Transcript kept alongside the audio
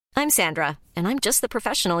I'm Sandra, and I'm just the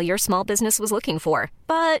professional your small business was looking for.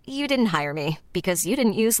 But you didn't hire me because you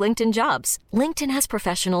didn't use LinkedIn Jobs. LinkedIn has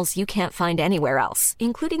professionals you can't find anywhere else,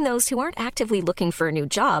 including those who aren't actively looking for a new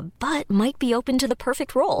job, but might be open to the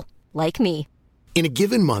perfect role, like me. In a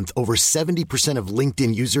given month, over 70% of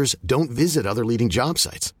LinkedIn users don't visit other leading job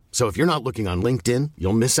sites. So if you're not looking on LinkedIn,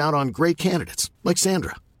 you'll miss out on great candidates like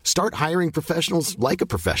Sandra. Start hiring professionals like a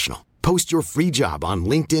professional. Post your free job on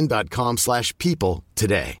linkedin.com/people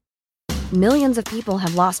today. Millions of people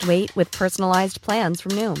have lost weight with personalized plans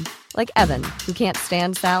from Noom. Like Evan, who can't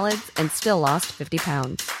stand salads and still lost 50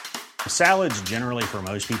 pounds. Salads generally for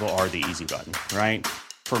most people are the easy button, right?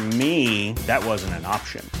 For me, that wasn't an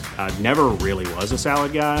option. I never really was a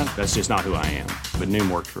salad guy. That's just not who I am. But Noom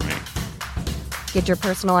worked for me. Get your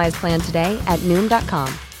personalized plan today at Noom.com.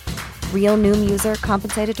 Real Noom user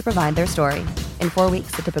compensated to provide their story. In 4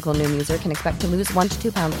 weeks, the typical Noom user can expect to lose 1 to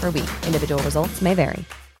 2 pounds per week. Individual results may vary.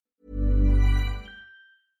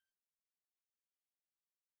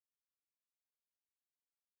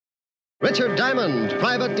 Richard Diamond,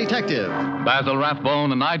 Private Detective. Basil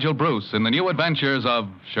Rathbone and Nigel Bruce in the new adventures of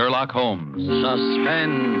Sherlock Holmes.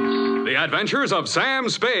 Suspense. The Adventures of Sam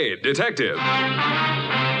Spade, Detective.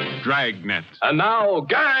 Dragnet. And now,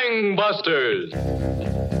 Gangbusters.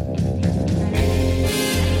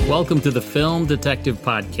 Welcome to the Film Detective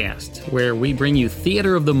Podcast, where we bring you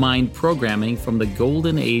theater of the mind programming from the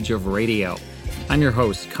golden age of radio. I'm your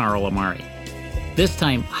host, Carl Amari. This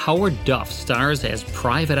time, Howard Duff stars as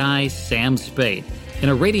Private Eye Sam Spade in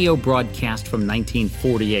a radio broadcast from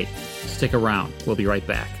 1948. Stick around. We'll be right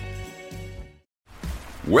back.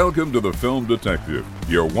 Welcome to the Film Detective,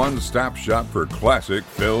 your one-stop shop for classic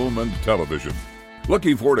film and television.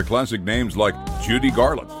 Looking forward to classic names like Judy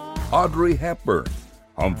Garland, Audrey Hepburn,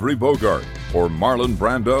 Humphrey Bogart, or Marlon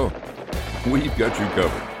Brando? We've got you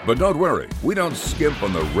covered. But don't worry, we don't skimp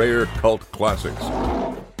on the rare cult classics.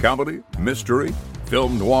 Comedy, mystery,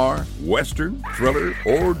 film noir, western, thriller,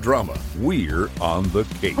 or drama. We're on the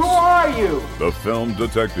case. Who are you? The Film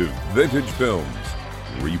Detective, Vintage Films,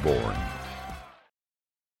 Reborn.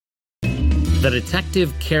 The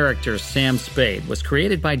detective character Sam Spade was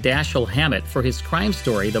created by Dashiell Hammett for his crime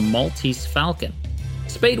story, The Maltese Falcon.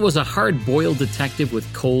 Spade was a hard-boiled detective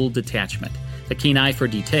with cold detachment, a keen eye for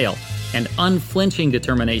detail, and unflinching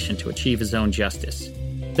determination to achieve his own justice.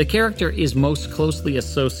 The character is most closely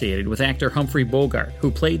associated with actor Humphrey Bogart, who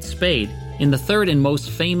played Spade in the third and most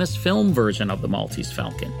famous film version of The Maltese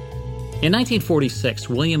Falcon. In 1946,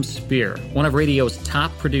 William Spear, one of radio's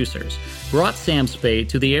top producers, brought Sam Spade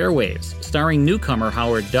to the airwaves, starring newcomer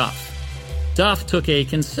Howard Duff. Duff took a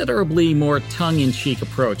considerably more tongue-in-cheek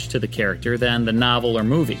approach to the character than the novel or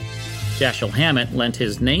movie. Dashiell Hammett lent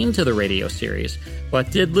his name to the radio series, but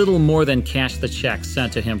did little more than cash the check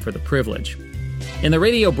sent to him for the privilege. In the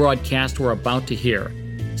radio broadcast we're about to hear,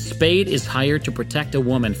 Spade is hired to protect a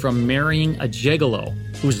woman from marrying a gigolo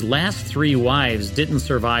whose last 3 wives didn't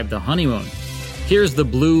survive the honeymoon. Here's the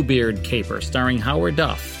Bluebeard caper starring Howard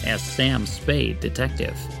Duff as Sam Spade,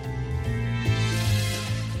 detective.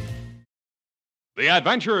 The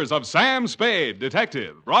Adventures of Sam Spade,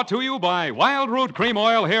 Detective, brought to you by Wild Root Cream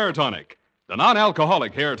Oil Hair Tonic, the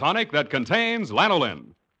non-alcoholic hair tonic that contains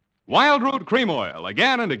lanolin. Wild Root Cream Oil,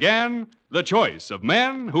 again and again, the choice of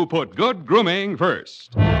men who put good grooming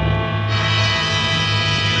first.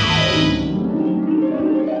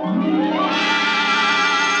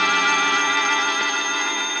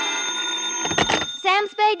 Sam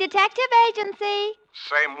Spade Detective Agency.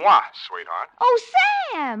 C'est moi, sweetheart. Oh,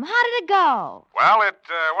 Sam, how did it go? Well, it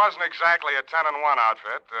wasn't exactly a 10-1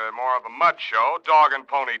 outfit. More of a mud show, dog and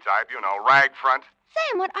pony type, rag front.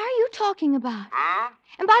 Sam, what are you talking about? Hmm?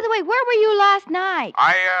 And by the way, where were you last night?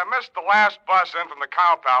 I missed the last bus in from the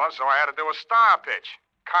Cow Palace, so I had to do a star pitch.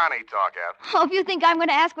 Connie talk, Ed. Oh, if you think I'm going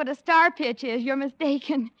to ask what a star pitch is, you're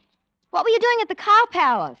mistaken. What were you doing at the Cow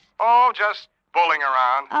Palace? Oh, just bulling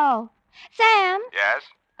around. Oh. Sam? Yes?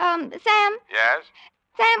 Sam? Yes?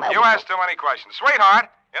 Sam? You asked too many questions. Sweetheart,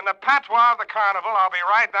 in the patois of the carnival, I'll be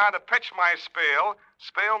right down to pitch my spiel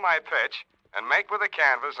my pitch, and make with the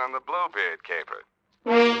canvas and the Bluebeard caper.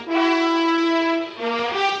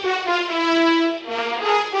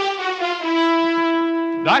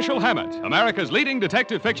 Dashiell Hammett, America's leading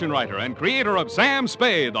detective fiction writer and creator of Sam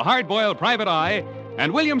Spade, the hard-boiled private eye,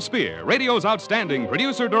 and William Spear, radio's outstanding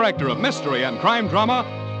producer-director of mystery and crime drama,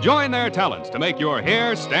 join their talents to make your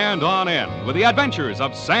hair stand on end with the adventures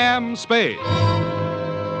of Sam Spade.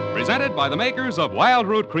 Presented by the makers of Wild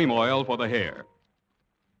Root Cream Oil for the hair.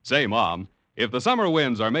 Say, Mom, if the summer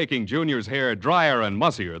winds are making Junior's hair drier and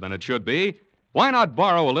mussier than it should be, why not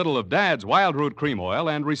borrow a little of Dad's Wild Root Cream Oil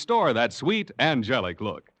and restore that sweet, angelic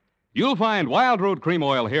look? You'll find Wild Root Cream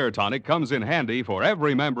Oil Hair Tonic comes in handy for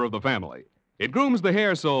every member of the family. It grooms the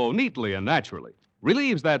hair so neatly and naturally,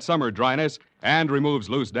 relieves that summer dryness, and removes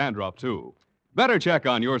loose dandruff, too. Better check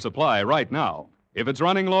on your supply right now. If it's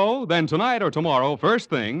running low, then tonight or tomorrow, first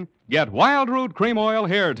thing, get Wild Root Cream Oil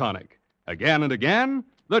Hair Tonic. Again and again,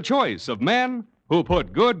 the choice of men who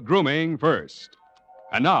put good grooming first.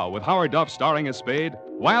 And now, with Howard Duff starring as Spade,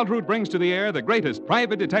 Wild Root brings to the air the greatest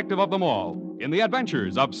private detective of them all in the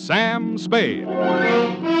adventures of Sam Spade.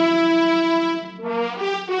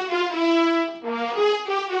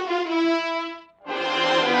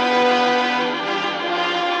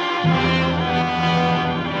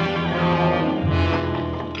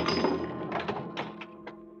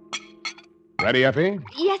 Ready, Effie?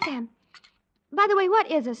 Yes, Sam. By the way,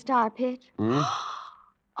 what is a star pitch? Hmm?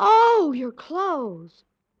 Oh, your clothes.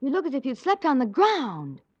 You look as if you'd slept on the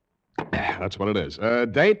ground. That's what it is.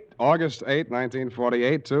 Date, August 8,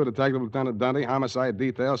 1948, to Detective Lieutenant Dundee, Homicide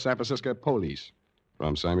Detail, San Francisco Police.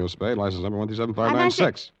 From Samuel Spade, license number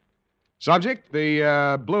 1375596. Subject,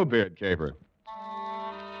 the Bluebeard caper.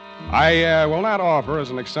 I will not offer as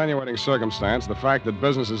an extenuating circumstance the fact that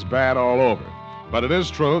business is bad all over. But it is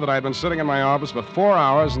true that I'd been sitting in my office for 4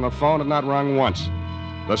 hours and the phone had not rung once.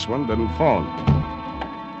 This one didn't phone.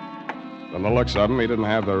 From the looks of him, he didn't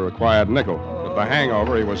have the required nickel. But the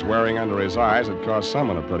hangover he was wearing under his eyes had cost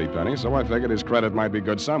someone a pretty penny, so I figured his credit might be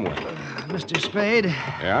good somewhere. Mr. Spade?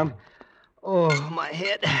 Yeah? Oh, my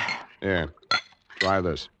head. Here, try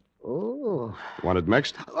this. Oh. Want it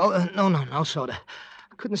mixed? Oh, no soda.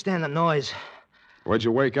 I couldn't stand the noise. Where'd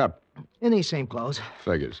you wake up? In these same clothes.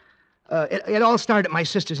 Figures. It all started at my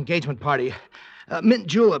sister's engagement party. Mint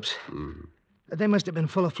juleps. Mm. They must have been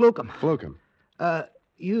full of flukum. Flukum?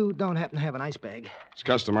 You don't happen to have an ice bag? It's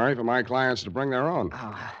customary for my clients to bring their own.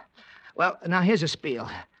 Oh. Well, now here's a spiel.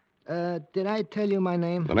 Did I tell you my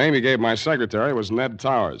name? The name you gave my secretary was Ned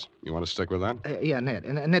Towers. You want to stick with that? Yeah, Ned.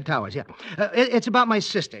 Ned Towers, yeah. It's about my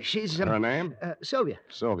sister. She's... Her name? Sylvia.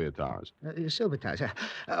 Sylvia Towers. Sylvia Towers,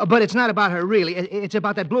 yeah. But it's not about her, really. It's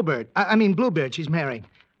about that Bluebeard. I mean, Bluebeard she's marrying.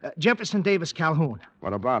 Jefferson Davis Calhoun.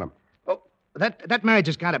 What about him? Oh, that marriage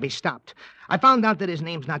has got to be stopped. I found out that his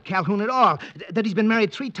name's not Calhoun at all, that he's been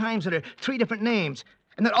married 3 times under 3 different names,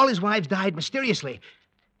 and that all his wives died mysteriously,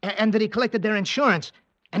 and that he collected their insurance.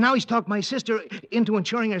 And now he's talked my sister into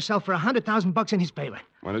insuring herself for $100,000 in his favor.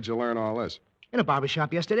 When did you learn all this? In a barber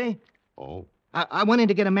shop yesterday. Oh. I went in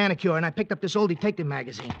to get a manicure, and I picked up this old detective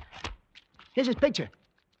magazine. Here's his picture.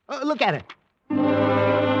 Look at it.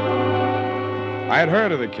 I had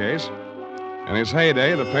heard of the case. In his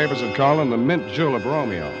heyday, the papers had called him the Mint Julep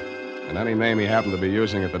Romeo. And any name he happened to be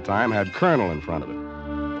using at the time had Colonel in front of it.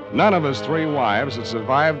 None of his 3 wives had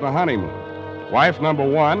survived the honeymoon. Wife number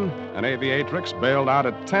 1, an aviatrix, bailed out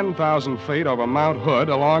at 10,000 feet over Mount Hood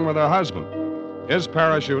along with her husband. His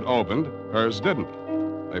parachute opened, hers didn't.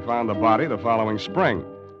 They found the body the following spring.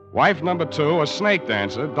 Wife number 2, a snake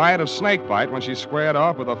dancer, died of snake bite when she squared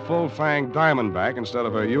off with a full-fanged diamondback instead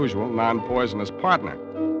of her usual non-poisonous partner.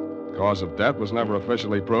 Cause of death was never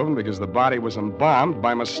officially proven because the body was embalmed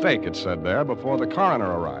by mistake, it said there, before the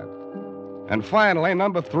coroner arrived. And finally,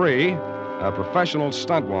 number 3, a professional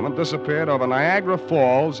stunt woman, disappeared over Niagara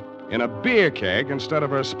Falls in a beer keg instead of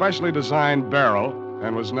her specially designed barrel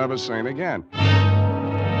and was never seen again.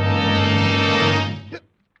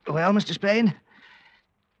 Well, Mr. Spade?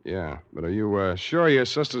 Yeah, but are you sure your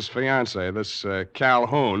sister's fiancé, this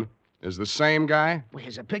Calhoun, is the same guy? Well,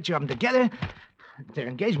 here's a picture of them together. Their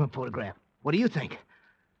engagement photograph. What do you think?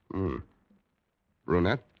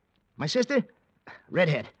 Brunette? My sister?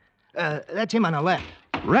 Redhead. That's him on the left.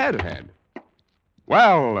 Redhead?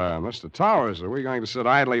 Well, Mr. Towers, are we going to sit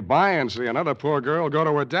idly by and see another poor girl go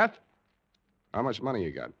to her death? How much money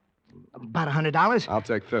you got? About $100. I'll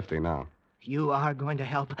take 50 now. You are going to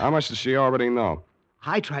help? How much does she already know?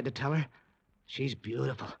 I tried to tell her. She's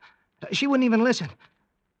beautiful. She wouldn't even listen.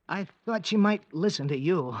 I thought she might listen to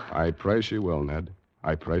you. I pray she will, Ned.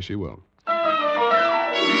 I pray she will.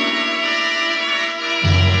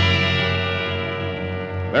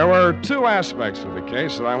 There were 2 aspects of the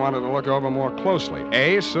case that I wanted to look over more closely.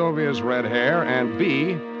 A, Sylvia's red hair, and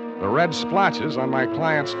B, the red splotches on my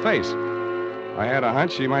client's face. I had a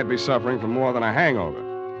hunch she might be suffering from more than a hangover.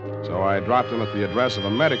 So I dropped him at the address of a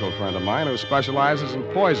medical friend of mine who specializes in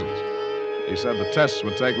poisons. He said the tests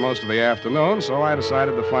would take most of the afternoon, so I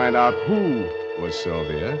decided to find out who was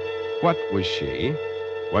Sylvia, what was she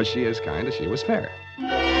as kind as she was fair.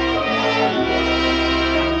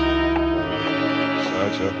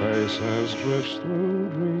 Such a face as drifts through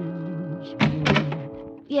dreams.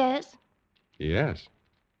 Yes? Yes.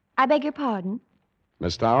 I beg your pardon?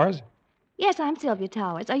 Miss Towers? Yes, I'm Sylvia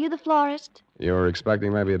Towers. Are you the florist? You're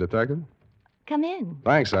expecting maybe a detective? Come in.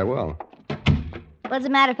 Thanks, I will. Well, as a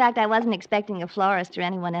matter of fact, I wasn't expecting a florist or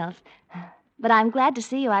anyone else. But I'm glad to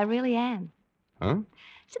see you. I really am. Huh?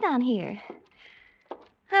 Sit down here.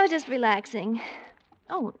 I was just relaxing.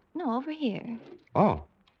 Oh, no, over here. Oh.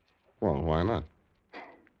 Well, why not?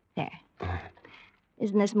 There.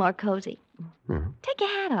 Isn't this more cozy? Mm-hmm. Take your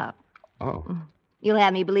hat off. Oh. You'll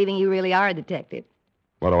have me believing you really are a detective.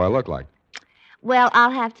 What do I look like? Well, I'll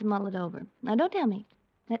have to mull it over. Now, don't tell me.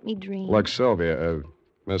 Let me dream. Look, Sylvia,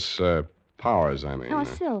 Miss Powers, I mean. Oh,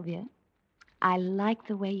 Sylvia. I like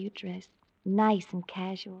the way you dress. Nice and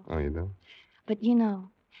casual. Oh, you do? But, you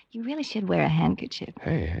really should wear a handkerchief.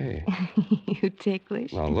 Hey. You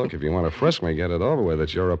ticklish. Now, look, if you want to frisk me, get it over with.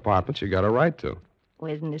 It's your apartment. You got a right to.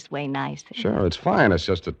 Well, isn't this way nicer? Sure, it's fine. It's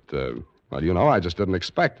just that, I just didn't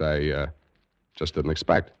expect. I just didn't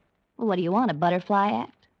expect. Well, what do you want, a butterfly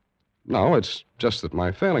act? No, it's just that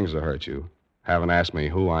my feelings have hurt you. Haven't asked me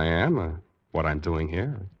who I am, what I'm doing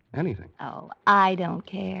here, anything. Oh, I don't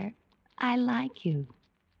care. I like you.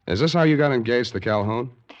 Is this how you got engaged to Calhoun?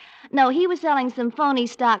 No, he was selling some phony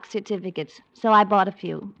stock certificates, so I bought a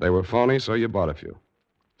few. They were phony, so you bought a few.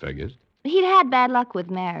 Figures. He'd had bad luck with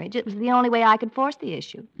marriage. It was the only way I could force the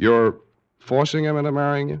issue. You're forcing him into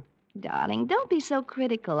marrying you? Darling, don't be so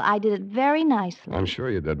critical. I did it very nicely. I'm sure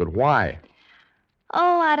you did, but why?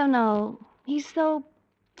 Oh, I don't know. He's so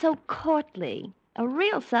courtly. A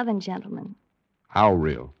real Southern gentleman. How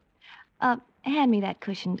real? Hand me that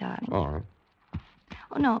cushion, darling. All right.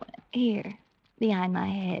 Oh, no, here, behind my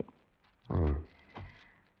head.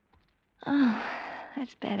 Oh,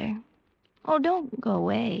 that's better. Oh, don't go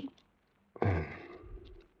away.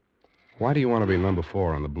 Why do you want to be number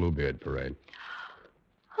 4 on the Bluebeard parade?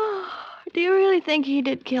 Oh, do you really think he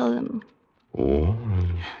did kill them? Oh,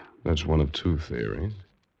 that's one of 2 theories.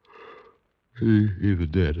 He either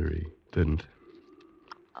did or he didn't.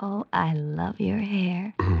 Oh, I love your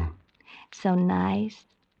hair. It's so nice,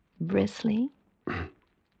 bristly.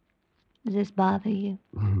 Does this bother you?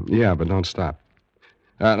 Yeah, but don't stop.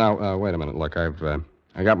 Now, wait a minute. Look, I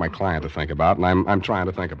got my client to think about, and I'm trying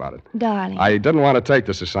to think about it. Darling. I didn't want to take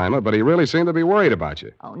this assignment, but he really seemed to be worried about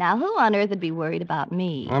you. Oh, now who on earth would be worried about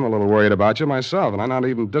me? I'm a little worried about you myself, and I'm not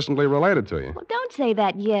even distantly related to you. Well, don't say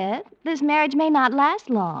that yet. This marriage may not last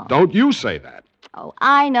long. Don't you say that. Oh,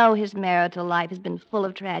 I know his marital life has been full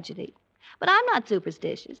of tragedy. But I'm not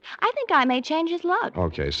superstitious. I think I may change his luck.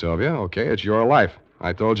 Okay, Sylvia, okay, it's your life.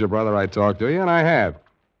 I told your brother I'd talk to you, and I have.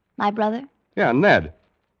 My brother? Yeah, Ned.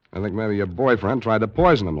 I think maybe your boyfriend tried to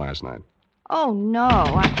poison him last night. Oh, no.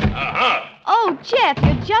 Oh, Jeff,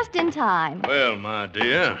 you're just in time. Well, my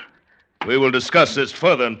dear, we will discuss this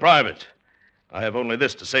further in private. I have only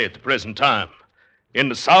this to say at the present time. In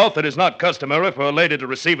the South, it is not customary for a lady to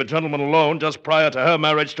receive a gentleman alone just prior to her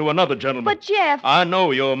marriage to another gentleman. But, Jeff... I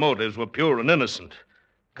know your motives were pure and innocent.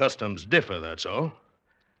 Customs differ, that's all.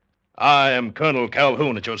 I am Colonel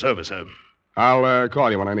Calhoun at your service, sir. I'll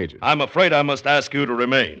call you when I need you. I'm afraid I must ask you to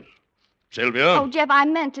remain. Sylvia? Oh, Jeff, I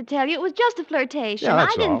meant to tell you. It was just a flirtation. Yeah,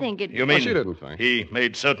 that's I didn't all. think it... You mean she didn't think. He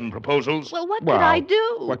made certain proposals? Well, what could I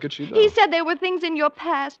do? What could she do? He said there were things in your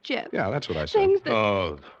past, Jeff. Yeah, that's what I said. Things that...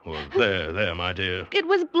 Oh, well, there, my dear. It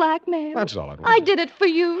was blackmail. That's all it was. I did it for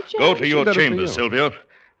you, Jeff. Go to your did it for chambers, you. Sylvia.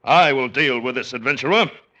 I will deal with this adventurer.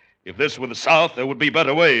 If this were the South, there would be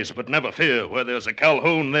better ways, but never fear. Where there's a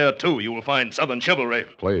Calhoun, there, too, you will find Southern chivalry.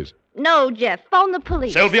 Please. No, Jeff. Phone the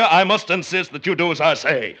police. Sylvia, I must insist that you do as I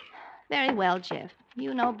say. Very well, Jeff.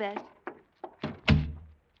 You know best.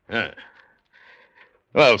 Yeah.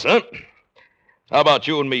 Well, sir, how about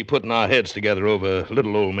you and me putting our heads together over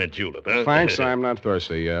little old mint julep, huh? Thanks, I'm not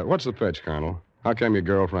thirsty. What's the pitch, Colonel? How come your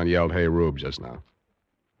girlfriend yelled, "Hey, Rube," just now?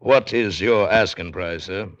 What is your asking price,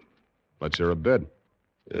 sir? What's your bid?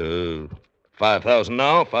 $5,000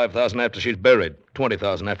 now, $5,000 after she's buried,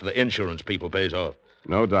 $20,000 after the insurance people pays off.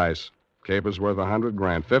 No dice. Caper's worth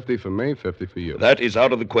 $100,000. 50 for me, 50 for you. That is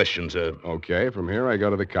out of the question, sir. Okay, from here I go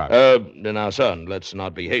to the cops. Now, son, let's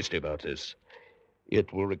not be hasty about this.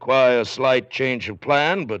 It will require a slight change of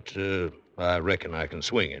plan, but I reckon I can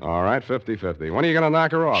swing it. All right, 50-50. When are you going to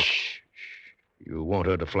knock her off? Shh. You want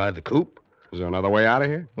her to fly the coop? Is there another way out of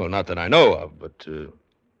here? Well, not that I know of, but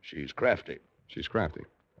she's crafty. She's crafty.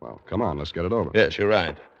 Well, come on, let's get it over. Yes, you're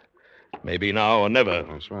right. Maybe now or never.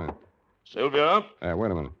 That's right. Sylvia?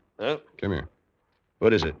 Wait a minute. Come here.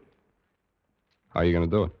 What is it? How are you going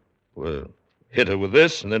to do it? Well, hit her with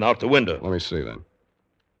this and then out the window. Let me see, then.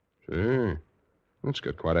 Sure. That's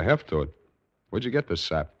got quite a heft to it. Where'd you get this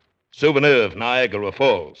sap? Souvenir of Niagara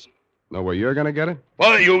Falls. Know where you're going to get it?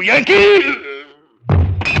 Why, you Yankee!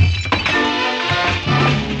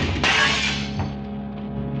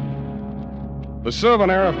 The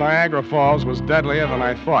souvenir of Niagara Falls was deadlier than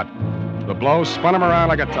I thought. The blow spun him around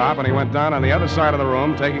like a top, and he went down on the other side of the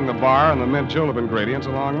room, taking the bar and the mint julep ingredients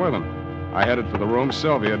along with him. I headed for the room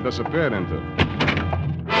Sylvia had disappeared into.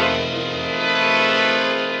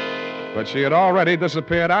 But she had already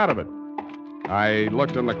disappeared out of it. I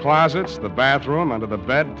looked in the closets, the bathroom, under the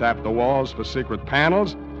bed, tapped the walls for secret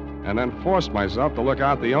panels, and then forced myself to look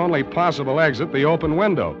out the only possible exit, the open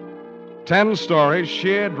window. 10 stories,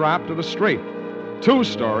 sheer drop to the street. 2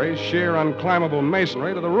 stories, sheer unclimbable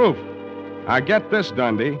masonry to the roof. Now get this,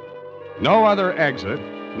 Dundee. No other exit,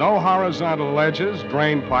 no horizontal ledges,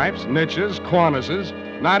 drain pipes, niches, cornices,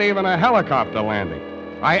 not even a helicopter landing.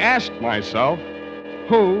 I asked myself,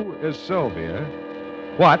 who is Sylvia?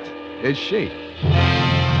 What is she?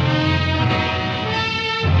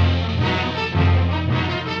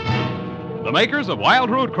 The makers of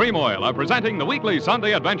Wild Root Cream Oil are presenting the weekly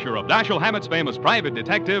Sunday adventure of Dashiell Hammett's famous private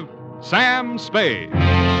detective, Sam Spade.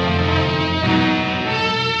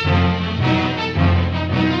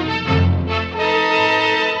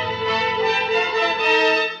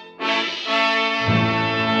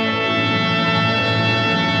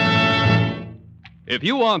 If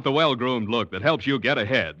you want the well-groomed look that helps you get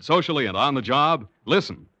ahead, socially and on the job,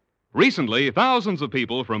 listen. Recently, thousands of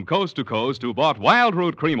people from coast to coast who bought Wild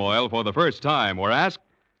Root Cream Oil for the first time were asked,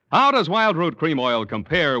 how does Wild Root Cream Oil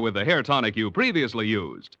compare with the hair tonic you previously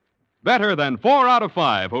used? Better than 4 out of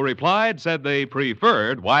 5 who replied said they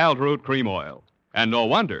preferred Wild Root Cream Oil. And no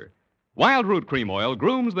wonder. Wild Root Cream Oil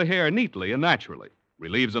grooms the hair neatly and naturally,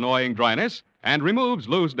 relieves annoying dryness, and removes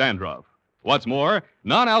loose dandruff. What's more,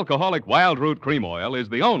 non-alcoholic Wild Root Cream Oil is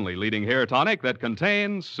the only leading hair tonic that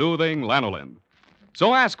contains soothing lanolin.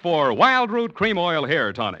 So ask for Wild Root Cream Oil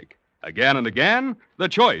Hair Tonic. Again and again, the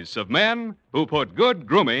choice of men who put good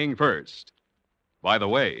grooming first. By the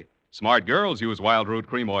way, smart girls use Wild Root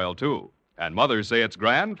Cream Oil, too. And mothers say it's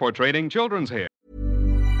grand for training children's hair.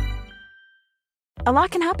 A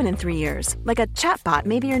lot can happen in 3 years, like a chatbot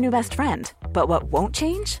may be your new best friend. But what won't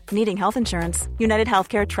change? Needing health insurance. United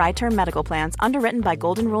Healthcare Tri-Term Medical Plans, underwritten by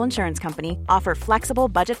Golden Rule Insurance Company, offer flexible,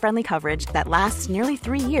 budget-friendly coverage that lasts nearly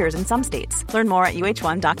 3 years in some states. Learn more at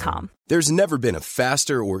UH1.com. There's never been a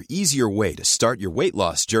faster or easier way to start your weight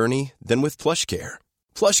loss journey than with PlushCare.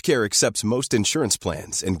 PlushCare accepts most insurance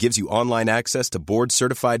plans and gives you online access to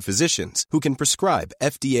board-certified physicians who can prescribe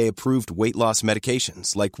FDA-approved weight loss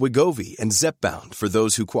medications like Wegovy and Zepbound for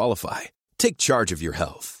those who qualify. Take charge of your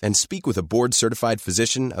health and speak with a board-certified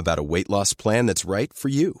physician about a weight loss plan that's right for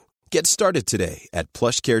you. Get started today at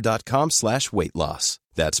plushcare.com/weight loss.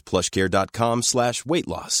 That's plushcare.com/weight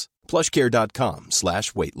loss.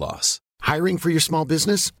 plushcare.com/weight loss. Hiring for your small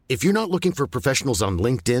business? If you're not looking for professionals on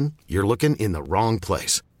LinkedIn, you're looking in the wrong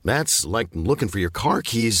place. That's like looking for your car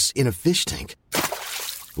keys in a fish tank.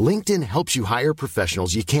 LinkedIn helps you hire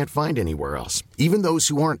professionals you can't find anywhere else, even those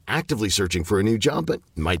who aren't actively searching for a new job but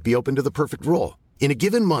might be open to the perfect role. In a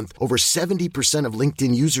given month, over 70% of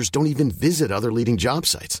LinkedIn users don't even visit other leading job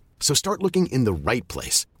sites. So start looking in the right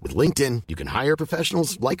place. With LinkedIn, you can hire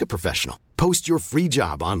professionals like a professional. Post your free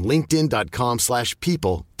job on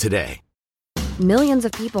linkedin.com/people today. Millions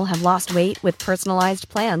of people have lost weight with personalized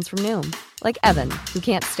plans from Noom. Like Evan, who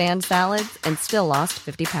can't stand salads and still lost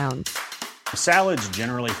 50 pounds. Salads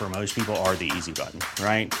generally for most people are the easy button,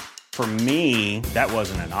 right? For me, that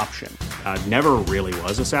wasn't an option. I never really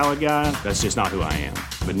was a salad guy. That's just not who I am.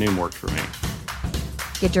 But Noom worked for me.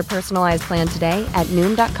 Get your personalized plan today at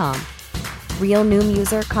Noom.com. Real Noom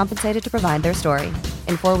user compensated to provide their story.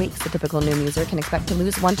 In 4 weeks, the typical Noom user can expect to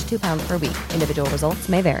lose 1 to 2 pounds per week. Individual results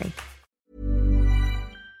may vary.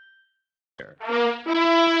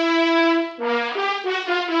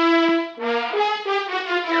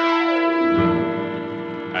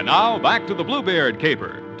 And now, back to the Bluebeard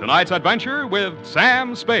caper. Tonight's adventure with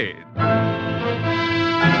Sam Spade.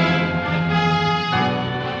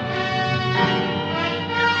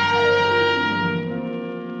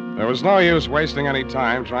 There was no use wasting any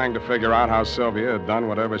time trying to figure out how Sylvia had done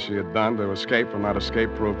whatever she had done to escape from that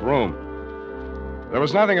escape-proof room. There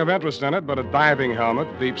was nothing of interest in it but a diving helmet,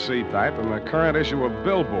 deep-sea type, and the current issue of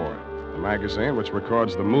Bluebeard, a magazine which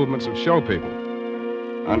records the movements of show people.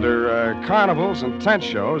 Under carnivals and tent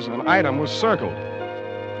shows, an item was circled.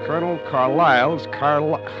 Colonel Carlisle's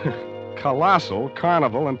Colossal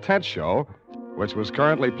Carnival and Tent Show, which was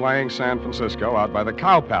currently playing San Francisco out by the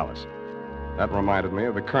Cow Palace. That reminded me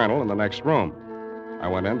of the Colonel in the next room. I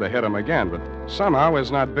went in to hit him again, but somehow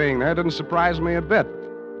his not being there didn't surprise me a bit.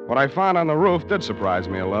 What I found on the roof did surprise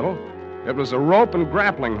me a little. It was a rope and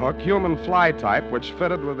grappling hook, human fly type, which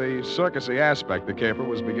fitted with the circusy aspect the caper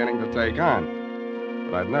was beginning to take on.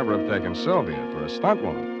 But I'd never have taken Sylvia for a stunt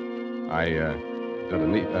woman. I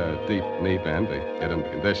did a deep knee bend to get into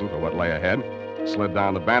condition for what lay ahead. Slid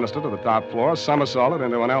down the banister to the top floor, somersaulted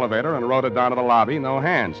into an elevator, and rode it down to the lobby, no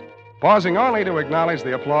hands. Pausing only to acknowledge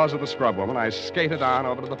the applause of the scrubwoman, I skated on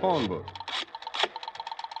over to the phone booth.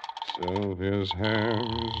 Sylvia's hair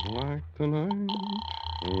is like the night.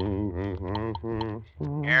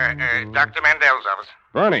 Dr. Mandel's office.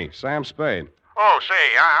 Bernie, Sam Spade. Oh,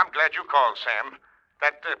 say, I'm glad you called, Sam.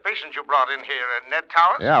 That patient you brought in here, Ned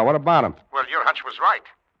Towers? Yeah, what about him? Well, your hunch was right.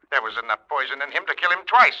 There was enough poison in him to kill him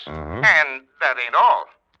twice. Uh-huh. And that ain't all.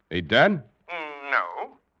 He dead?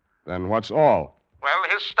 No. Then what's all? Well,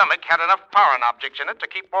 his stomach had enough foreign objects in it to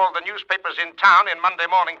keep all the newspapers in town in Monday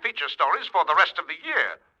morning feature stories for the rest of the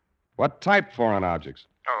year. What type foreign objects?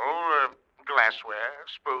 Oh, glassware,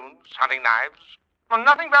 spoons, hunting knives. Well,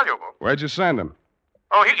 nothing valuable. Where'd you send him?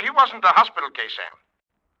 Oh, he wasn't a hospital case,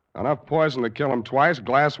 Sam. Enough poison to kill him twice,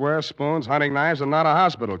 glassware, spoons, hunting knives, and not a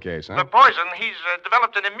hospital case, huh? The poison, he's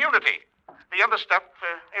developed an immunity. The other stuff,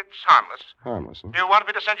 it's harmless. Harmless, huh? Do you want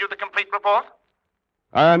me to send you the complete report?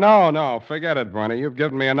 No. Forget it, Bernie. You've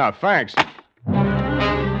given me enough. Thanks.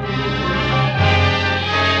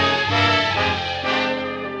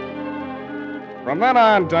 From then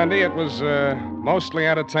on, Dundee, it was mostly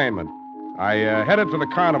entertainment. I headed for the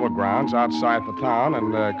carnival grounds outside the town,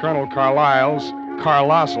 and Colonel Carlisle's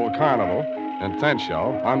Carlossal Carnival and tent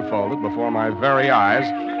show unfolded before my very eyes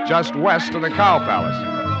just west of the Cow Palace.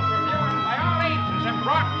 Violations are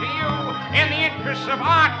brought to you in the interests of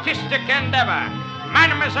artistic endeavor.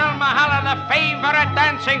 Mademoiselle Mahala, the favorite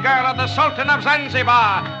dancing girl of the Sultan of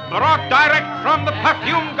Zanzibar, brought direct from the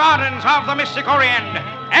perfume gardens of the Mystic Orient.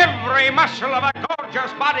 Every muscle of a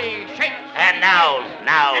gorgeous body shakes. And now,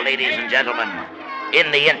 ladies and gentlemen,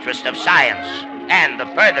 in the interest of science and the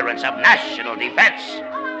furtherance of national defense,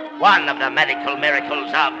 one of the medical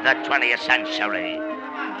miracles of the 20th century.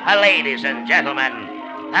 Ladies and gentlemen,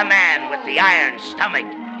 a man with the iron stomach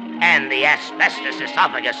and the asbestos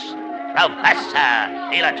esophagus, Professor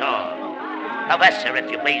Filator. Professor, if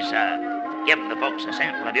you please, sir, give the folks a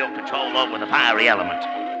sample of your control over the fiery element.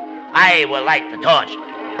 I will light the torch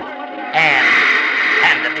and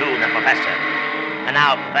hand it to the professor. And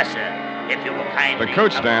now, Professor, if you will kindly... The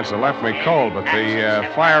cooch dancer left me cold, but the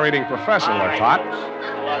fire-eating professor looked hot.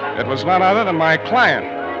 It was none other than my client,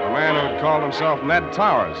 the man who had called himself Ned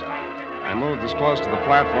Towers. I moved as close to the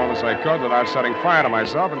platform as I could without setting fire to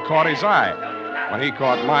myself and caught his eye. When he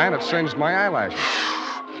caught mine, it singed my eyelashes.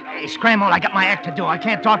 Hey, Scramble, I got my act to do. I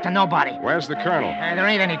can't talk to nobody. Where's the colonel? There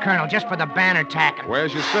ain't any colonel, just for the banner tacking.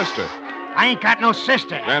 Where's your sister? I ain't got no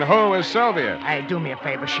sister. Then who is Sylvia? Hey, do me a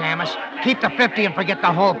favor, Shamus. Keep the 50 and forget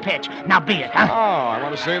the whole pitch. Now be it, huh? Oh, I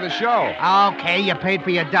want to see the show. Okay, you paid for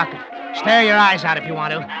your ducking. Stare your eyes out if you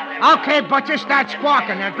want to. Okay, butcher, start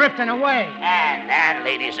squawking. They're drifting away. And,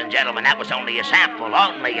 ladies and gentlemen, that was only a sample.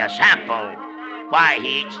 Only a sample. Why,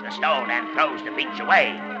 he eats the stone and throws the peach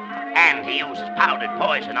away. And he uses powdered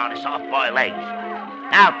poison on his soft-boiled eggs.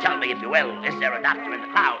 Now, tell me, if you will, is there a doctor in the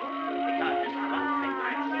crowd? Because this is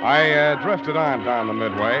I drifted on down the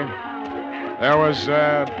midway. There was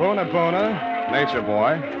Boona Boona, Nature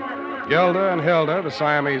Boy, Gilda and Hilda, the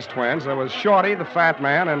Siamese twins. There was Shorty, the fat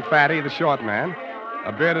man, and Fatty, the short man,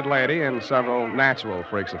 a bearded lady, and several natural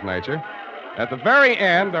freaks of nature. At the very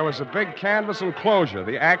end, there was a big canvas enclosure.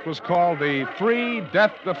 The act was called the Three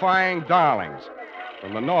Death-Defying Darlings.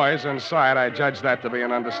 From the noise inside, I judged that to be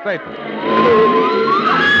an understatement.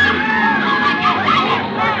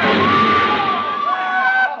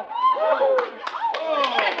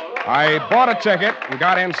 I bought a ticket and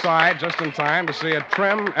got inside just in time to see a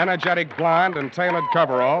trim, energetic blonde in tailored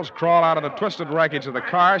coveralls crawl out of the twisted wreckage of the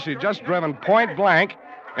car she'd just driven point blank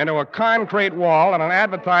into a concrete wall at an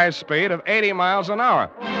advertised speed of 80 miles an hour.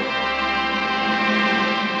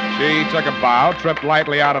 She took a bow, tripped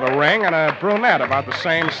lightly out of the ring, and a brunette about the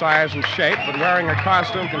same size and shape, but wearing a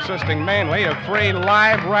costume consisting mainly of 3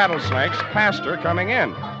 live rattlesnakes passed her coming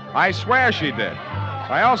in. I swear she did.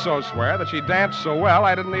 I also swear that she danced so well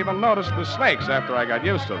I didn't even notice the snakes after I got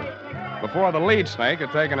used to them. Before the lead snake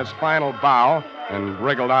had taken its final bow and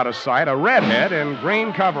wriggled out of sight, a redhead in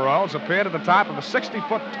green coveralls appeared at the top of a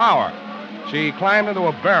 60-foot tower. She climbed into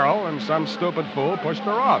a barrel, and some stupid fool pushed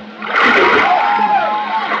her off.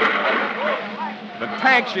 The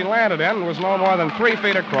tank she landed in was no more than 3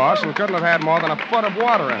 feet across and couldn't have had more than a foot of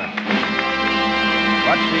water in it.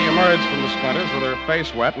 But she emerged from the splinters with her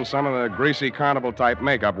face wet and some of the greasy carnival-type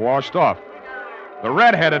makeup washed off. The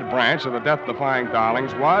red-headed branch of the death-defying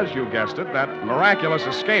darlings was, you guessed it, that miraculous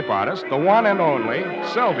escape artist, the one and only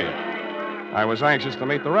Sylvia. I was anxious to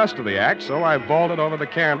meet the rest of the act, so I bolted over the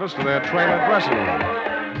canvas to their trailer dressing room.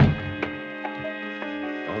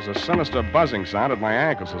 was a sinister buzzing sound at my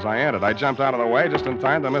ankles as I entered. I jumped out of the way just in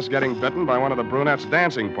time to miss getting bitten by one of the brunette's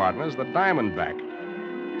dancing partners, the Diamondback.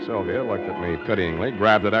 Sylvia looked at me pityingly,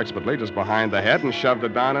 grabbed it expertly just behind the head, and shoved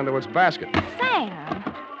it down into its basket.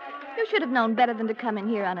 Sam, you should have known better than to come in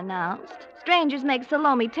here unannounced. Strangers make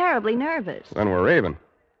Salome terribly nervous. Then we're even.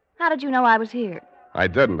 How did you know I was here? I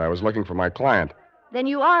didn't. I was looking for my client. Then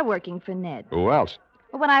you are working for Ned. Who else?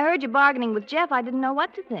 Well, when I heard you bargaining with Jeff, I didn't know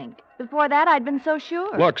what to think. Before that, I'd been so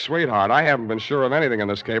sure. Look, sweetheart, I haven't been sure of anything in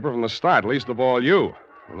this caper from the start, least of all you.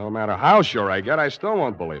 And no matter how sure I get, I still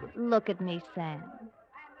won't believe it. Look at me, Sam.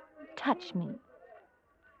 Touch me.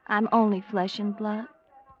 I'm only flesh and blood.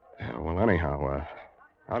 Yeah, well, anyhow,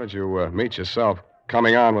 how did you meet yourself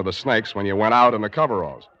coming on with the snakes when you went out in the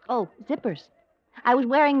coveralls? Oh, zippers. I was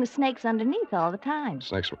wearing the snakes underneath all the time.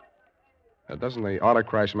 Snakes? Doesn't the auto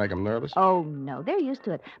crash make them nervous? Oh, no, they're used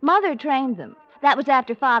to it. Mother trained them. That was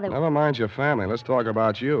after Father... Never mind your family. Let's talk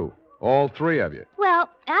about you. All three of you. Well,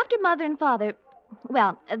 after Mother and Father...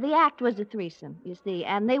 Well, the act was a threesome, you see,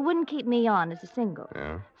 and they wouldn't keep me on as a single.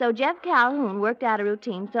 Yeah? So Jeff Calhoun worked out a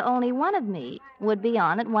routine so only one of me would be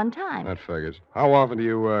on at one time. That figures. How often do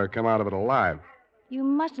you come out of it alive? You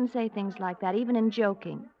mustn't say things like that, even in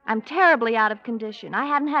joking. I'm terribly out of condition. I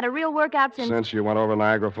hadn't had a real workout since... Since you went over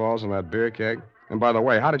Niagara Falls in that beer keg? And by the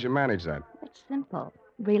way, how did you manage that? It's simple.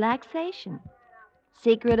 Relaxation.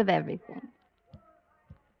 Secret of everything.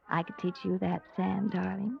 I could teach you that, Sam,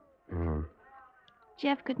 darling. Mm.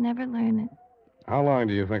 Jeff could never learn it. How long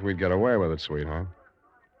do you think we'd get away with it, sweetheart?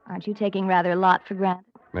 Aren't you taking rather a lot for granted?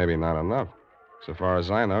 Maybe not enough. So far as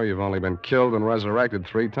I know, you've only been killed and resurrected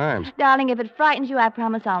 3 times. Darling, if it frightens you, I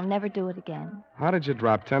promise I'll never do it again. How did you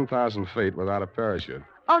drop 10,000 feet without a parachute?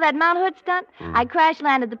 Oh, that Mount Hood stunt? I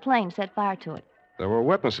crash-landed the plane, set fire to it. There were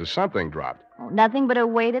witnesses. Something dropped. Oh, nothing but a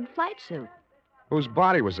weighted flight suit. Whose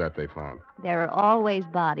body was that they found? There are always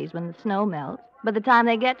bodies when the snow melts. By the time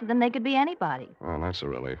they get to them, they could be anybody. Oh, that's a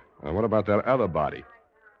relief. What about that other body?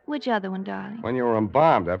 Which other one, darling? When you were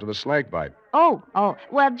embalmed after the snake bite. Oh.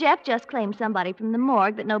 Well, Jeff just claimed somebody from the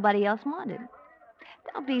morgue that nobody else wanted.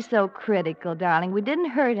 Don't be so critical, darling. We didn't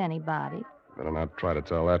hurt anybody. Better not try to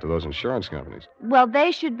tell that to those insurance companies. Well,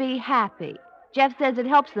 they should be happy. Jeff says it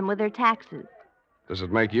helps them with their taxes. Does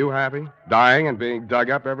it make you happy? Dying and being dug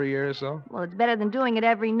up every year or so? Well, it's better than doing it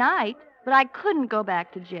every night. But I couldn't go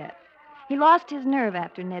back to Jeff. He lost his nerve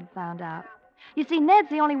after Ned found out. You see, Ned's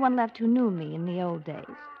the only one left who knew me in the old days.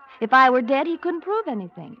 If I were dead, he couldn't prove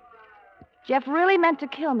anything. Jeff really meant to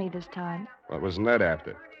kill me this time. What was Ned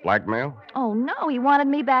after? Blackmail? Oh, no, he wanted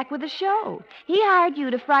me back with the show. He hired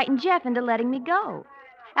you to frighten Jeff into letting me go.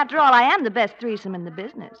 After all, I am the best threesome in the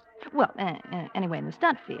business. Well, anyway, in the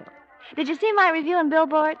stunt field. Did you see my review in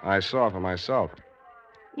Billboard? I saw for myself.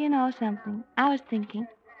 You know something? I was thinking.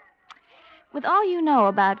 With all you know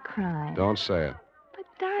about crime... Don't say it. But,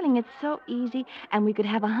 darling, it's so easy, and we could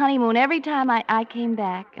have a honeymoon every time I came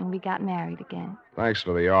back and we got married again. Thanks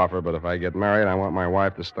for the offer, but if I get married, I want my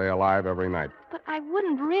wife to stay alive every night. But I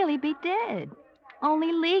wouldn't really be dead.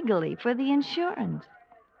 Only legally, for the insurance.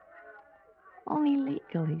 Only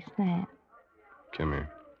legally, Sam. Come here.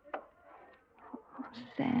 Oh,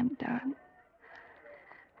 Sam, darling.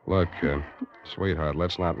 Look, sweetheart,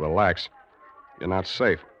 let's not relax. You're not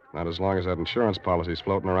safe. Not as long as that insurance policy's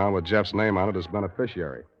floating around with Jeff's name on it as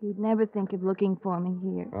beneficiary. He'd never think of looking for me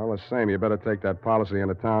here. Well, the same. You better take that policy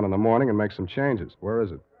into town in the morning and make some changes. Where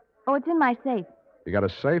is it? Oh, it's in my safe. You got a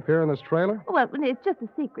safe here in this trailer? Well, it's just a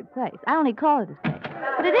secret place. I only call it a safe.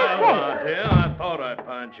 But it is safe. Dear, I thought I'd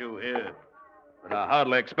find you here. But I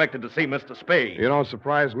hardly expected to see Mr. Spade. You don't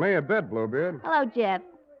surprise me a bit, Bluebeard. Hello, Jeff.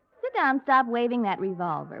 Sit down, stop waving that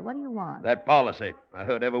revolver. What do you want? That policy. I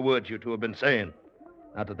heard every word you two have been saying.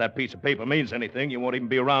 Not that that piece of paper means anything. You won't even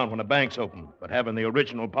be around when the bank's open. But having the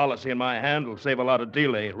original policy in my hand will save a lot of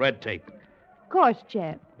delay, red tape. Of course,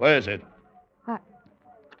 Jeff. Where is it?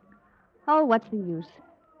 Oh, what's the use?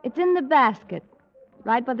 It's in the basket,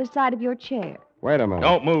 right by the side of your chair. Wait a minute.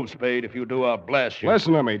 Don't move, Spade. If you do, I'll blast you.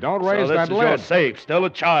 Listen to me. Don't raise that lid. lid. You're safe. Still a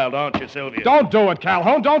child, aren't you, Sylvia? Don't do it,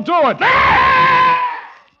 Calhoun. Don't do it.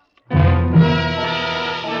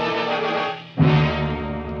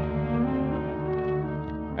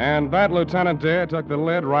 And that, Lieutenant Dare, took the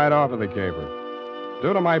lid right off of the caper.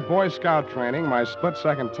 Due to my Boy Scout training, my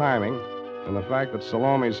split-second timing, and the fact that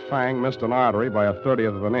Salome's fang missed an artery by a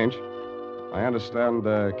 30th of an inch, I understand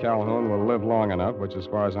Calhoun will live long enough, which, as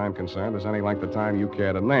far as I'm concerned, is any length of time you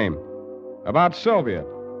care to name. About Sylvia,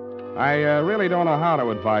 I really don't know how to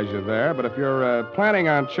advise you there, but if you're planning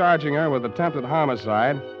on charging her with attempted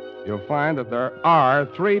homicide, you'll find that there are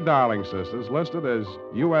 3 Darling sisters listed as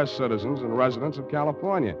U.S. citizens and residents of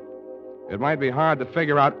California. it might be hard to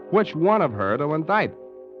figure out which one of her to indict.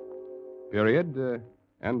 Period.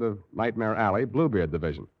 End of Nightmare Alley, Bluebeard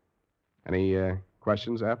Division. Any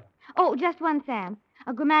questions, F? Oh, just one, Sam.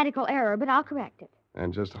 A grammatical error, but I'll correct it.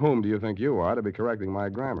 And just whom do you think you are to be correcting my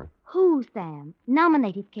grammar? Who, Sam?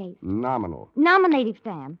 Nominative case. Nominal. Nominative,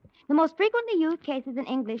 Sam. The most frequently used cases in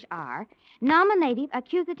English are nominative,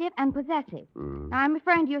 accusative, and possessive. Now, I'm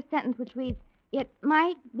referring to your sentence which reads, it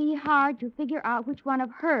might be hard to figure out which one of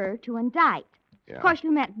her to indict. Yeah. Of course,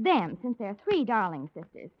 you meant them, since there are 3 darling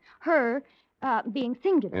sisters. Her being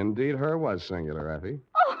singular. Indeed, her was singular, Effie.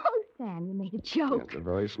 Oh, Sam, you made a joke. It's a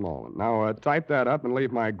very small one. Now, type that up and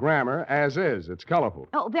leave my grammar as is. It's colorful.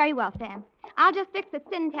 Oh, very well, Sam. I'll just fix the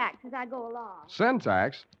syntax as I go along.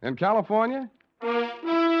 Syntax? In California?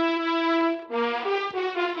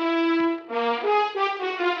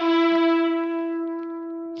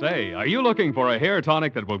 Say, are you looking for a hair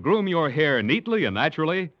tonic that will groom your hair neatly and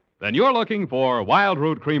naturally? Then you're looking for Wild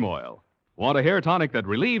Root Cream Oil. Want a hair tonic that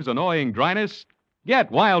relieves annoying dryness? Get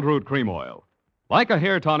Wild Root Cream Oil. Like a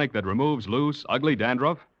hair tonic that removes loose, ugly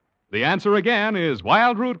dandruff? The answer again is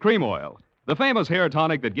Wild Root Cream Oil, the famous hair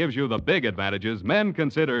tonic that gives you the big advantages men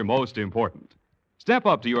consider most important. Step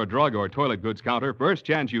up to your drug or toilet goods counter first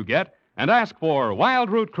chance you get and ask for Wild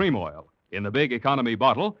Root Cream Oil in the big economy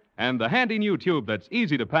bottle and the handy new tube that's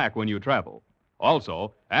easy to pack when you travel.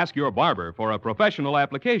 Also, ask your barber for a professional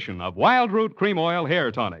application of Wild Root Cream Oil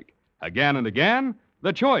hair tonic. Again and again,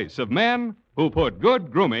 the choice of men who put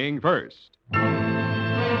good grooming first. Well,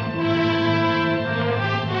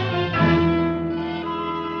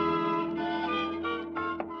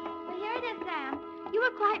 here it is, Sam. You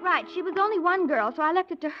were quite right. She was only one girl, so I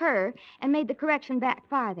left it to her and made the correction back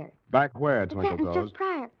farther. Back where, The Twinkle sentence Toes? just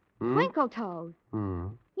prior. Hmm? Twinkle Toes. Hmm.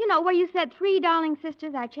 You know, where you said 3 darling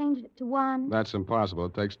sisters, I changed it to 1. That's impossible.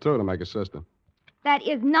 It takes 2 to make a sister. That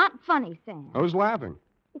is not funny, Sam. Who's laughing?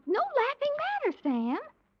 It's no laughing matter, Sam.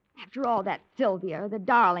 After all, that Sylvia, or the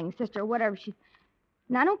darling sister, or whatever she...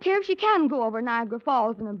 And I don't care if she can go over Niagara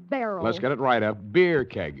Falls in a barrel. Let's get it right, F. Beer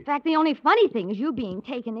keg. In fact, the only funny thing is you being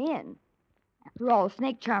taken in. After all,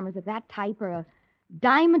 snake charmers of that type are a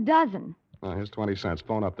dime a dozen. Oh, here's 20 cents.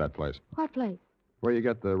 Phone up that place. What place? Where you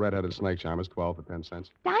get the red-headed snake charmers, 12 for 10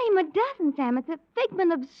 cents. Dime a dozen, Sam. It's a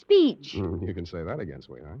figment of speech. You can say that again,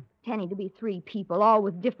 sweetheart. Tending to be 3 people, all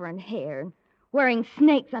with different hair, and wearing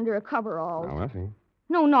snakes under a coverall. Now, Effie.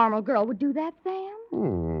 No normal girl would do that,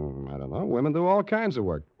 Sam. I don't know. Women do all kinds of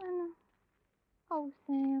work. I know. Oh,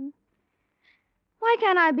 Sam. Why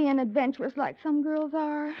can't I be an adventuress like some girls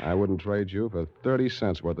are? I wouldn't trade you for 30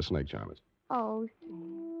 cents worth of snake charmers. Oh,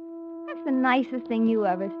 Sam. That's the nicest thing you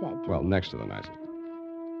ever said to Well, me. next to the nicest.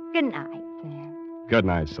 Good night, Sam. Good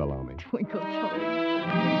night, Salome. Twinkle toes.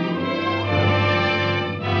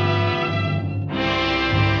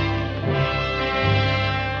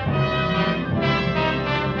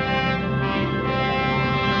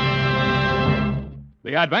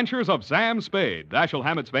 The Adventures of Sam Spade, Dashiell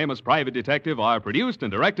Hammett's famous private detective, are produced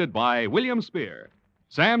and directed by William Spear.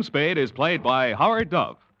 Sam Spade is played by Howard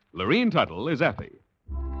Duff. Lorene Tuttle is Effie.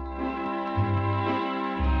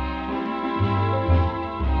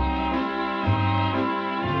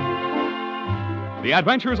 The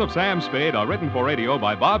Adventures of Sam Spade are written for radio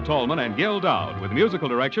by Bob Tallman and Gil Dowd, with musical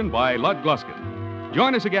direction by Lud Gluskin.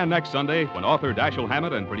 Join us again next Sunday when author Dashiell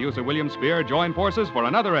Hammett and producer William Spear join forces for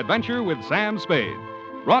another adventure with Sam Spade.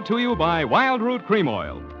 Brought to you by Wild Root Cream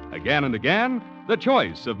Oil. Again and again, the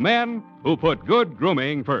choice of men who put good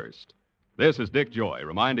grooming first. This is Dick Joy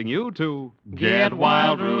reminding you to Get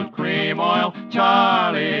Wild Root Cream Oil,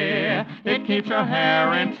 Charlie. It keeps your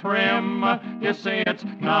hair in trim. You see, it's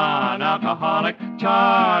non-alcoholic,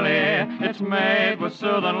 Charlie. It's made with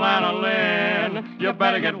soothing lanolin. You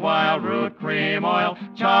better get Wild Root Cream Oil,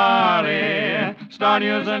 Charlie. Start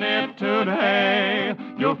using it today.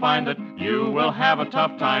 You'll find that you will have a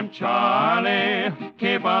tough time, Charlie,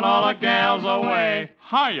 keeping all the gals away.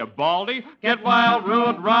 Hiya, Baldy. Get Wild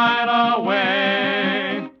Root right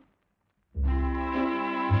away.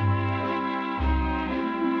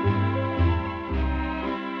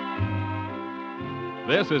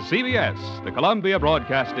 This is CBS, the Columbia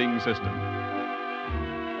Broadcasting System.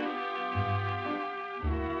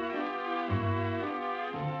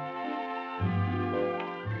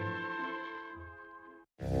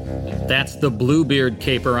 That's the Bluebeard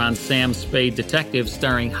caper on Sam Spade Detective,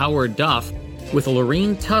 starring Howard Duff, with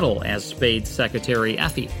Lorene Tuttle as Spade's secretary,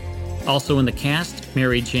 Effie. Also in the cast,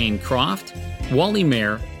 Mary Jane Croft, Wally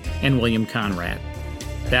Mayer, and William Conrad.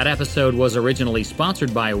 That episode was originally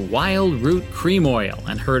sponsored by Wild Root Cream Oil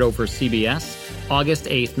and heard over CBS August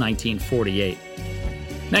 8, 1948.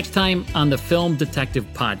 Next time on the Film Detective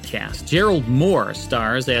Podcast, Gerald Moore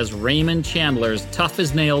stars as Raymond Chandler's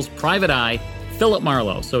tough-as-nails private eye, Philip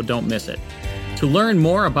Marlowe, so don't miss it. To learn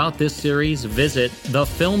more about this series, visit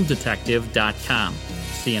thefilmdetective.com.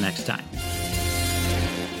 See you next time.